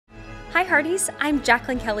Hi Hearties, I'm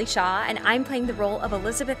Jacqueline Kelly Shaw, and I'm playing the role of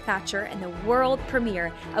Elizabeth Thatcher in the world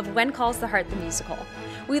premiere of When Calls the Heart the Musical.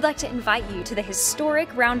 We'd like to invite you to the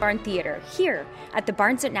historic Round Barn Theater here at the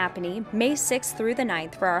Barns at Napanee, May 6th through the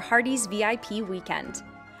 9th for our Hearties VIP weekend.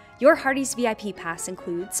 Your Hearties VIP pass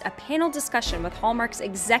includes a panel discussion with Hallmark's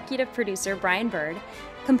executive producer Brian Bird,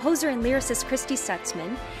 composer and lyricist Christy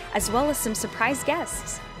Stutzman, as well as some surprise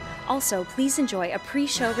guests. Also, please enjoy a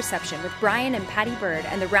pre-show reception with Brian and Patty Bird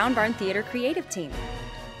and the Round Barn Theater creative team.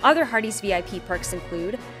 Other Hearties VIP perks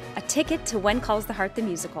include a ticket to When Calls the Heart the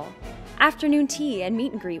Musical, afternoon tea and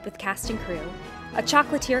meet and greet with cast and crew, a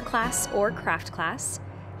chocolatier class or craft class,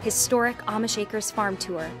 historic Amish Acres farm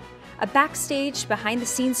tour, a backstage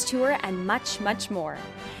behind-the-scenes tour, and much, much more.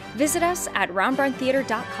 Visit us at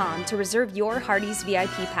roundbarntheater.com to reserve your Hearties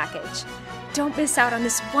VIP package. Don't miss out on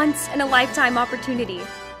this once-in-a-lifetime opportunity.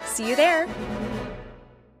 See you there!